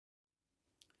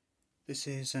This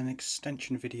is an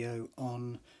extension video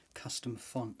on custom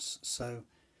fonts. So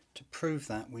to prove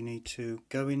that, we need to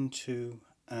go into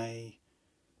a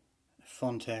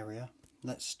font area.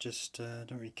 Let's just,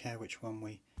 don't really care which one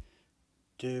we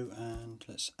do, and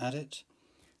let's add it.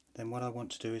 Then what I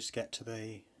want to do is get to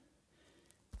the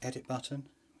edit button,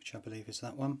 which I believe is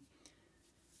that one.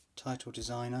 Title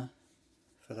designer,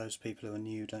 for those people who are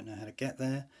new, don't know how to get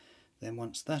there. Then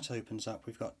once that opens up,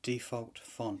 we've got default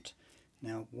font.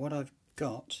 Now what I've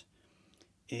got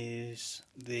is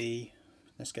the,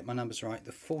 let's get my numbers right,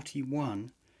 the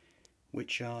 41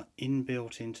 which are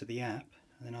inbuilt into the app,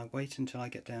 and then I wait until I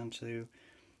get down to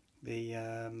the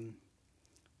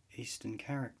Eastern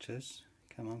characters,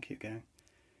 come on, keep going,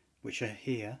 which are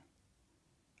here,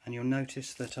 and you'll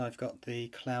notice that I've got the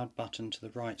cloud button to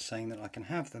the right saying that I can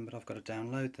have them, but I've got to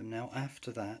download them. Now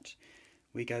after that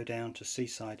we go down to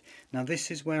Seaside. Now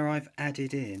this is where I've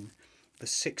added in the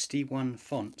 61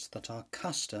 fonts that are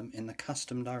custom in the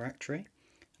custom directory.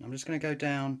 And I'm just going to go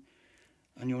down,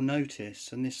 and you'll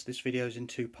notice, and this video is in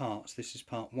two parts, this is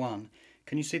part one.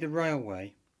 Can you see the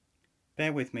railway?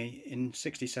 Bear with me, in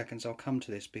 60 seconds I'll come to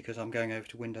this because I'm going over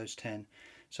to Windows 10.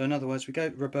 So in other words, we go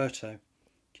to Roberto. Can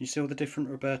you see all the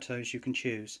different Robertos you can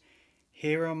choose?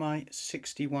 Here are my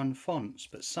 61 fonts,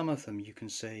 but some of them you can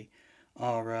see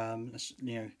are,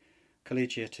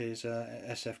 collegiate is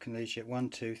SF collegiate 1,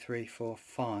 2, 3, 4,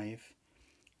 5.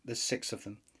 There's 6 of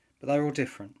them, but they're all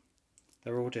different.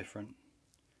 They're all different.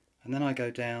 And then I go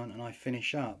down and I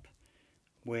finish up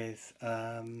with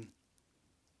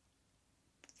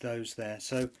those there.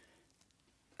 So,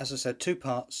 as I said, two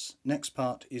parts. Next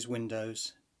part is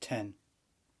Windows 10.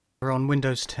 We're on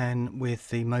Windows 10 with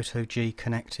the Moto G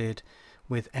connected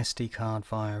with SD card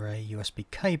via a USB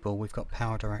cable. We've got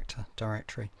PowerDirector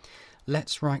directory.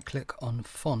 Let's right click on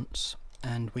fonts,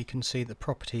 and we can see the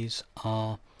properties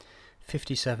are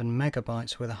 57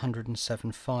 megabytes with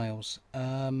 107 files.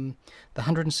 The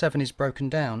 107 is broken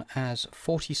down as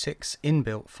 46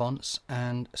 inbuilt fonts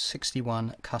and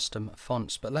 61 custom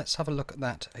fonts. But let's have a look at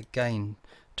that again.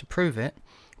 To prove it,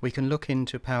 we can look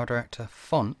into PowerDirector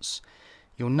fonts.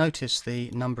 You'll notice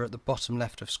the number at the bottom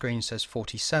left of screen says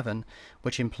 47,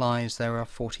 which implies there are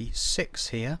 46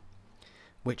 here,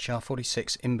 which are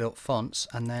 46 inbuilt fonts.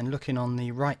 And then looking on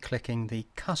the right clicking the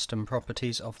custom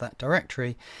properties of that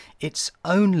directory, it's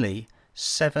only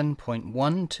 7.12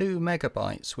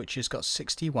 megabytes, which has got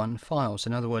 61 files,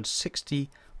 in other words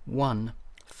 61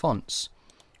 fonts.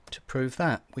 To prove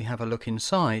that, we have a look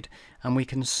inside and we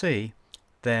can see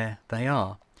there they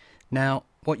are. Now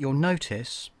what you'll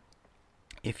notice,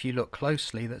 if you look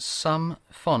closely, that some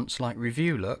fonts like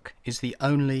Review Look is the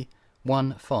only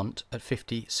one font at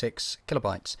 56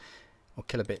 kilobytes or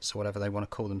kilobits or whatever they want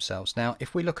to call themselves. Now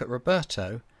if we look at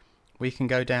Roberto, we can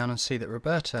go down and see that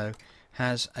Roberto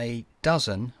has a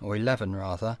dozen, or 11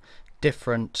 rather,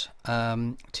 different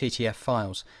TTF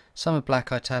files. Some are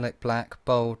black, italic, black,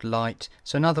 bold, light.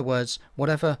 So in other words,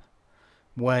 whatever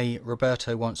way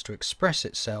Roberto wants to express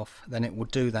itself, then it will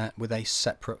do that with a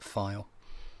separate file.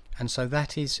 And so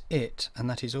that is it, and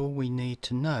that is all we need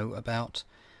to know about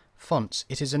fonts.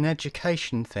 It is an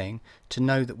education thing to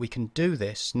know that we can do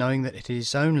this, knowing that it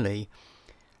is only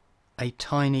a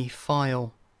tiny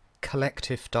file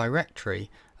collective directory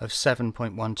of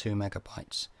 7.12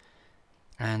 megabytes.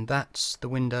 And that's the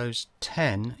Windows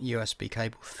 10 USB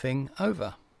cable thing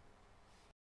over.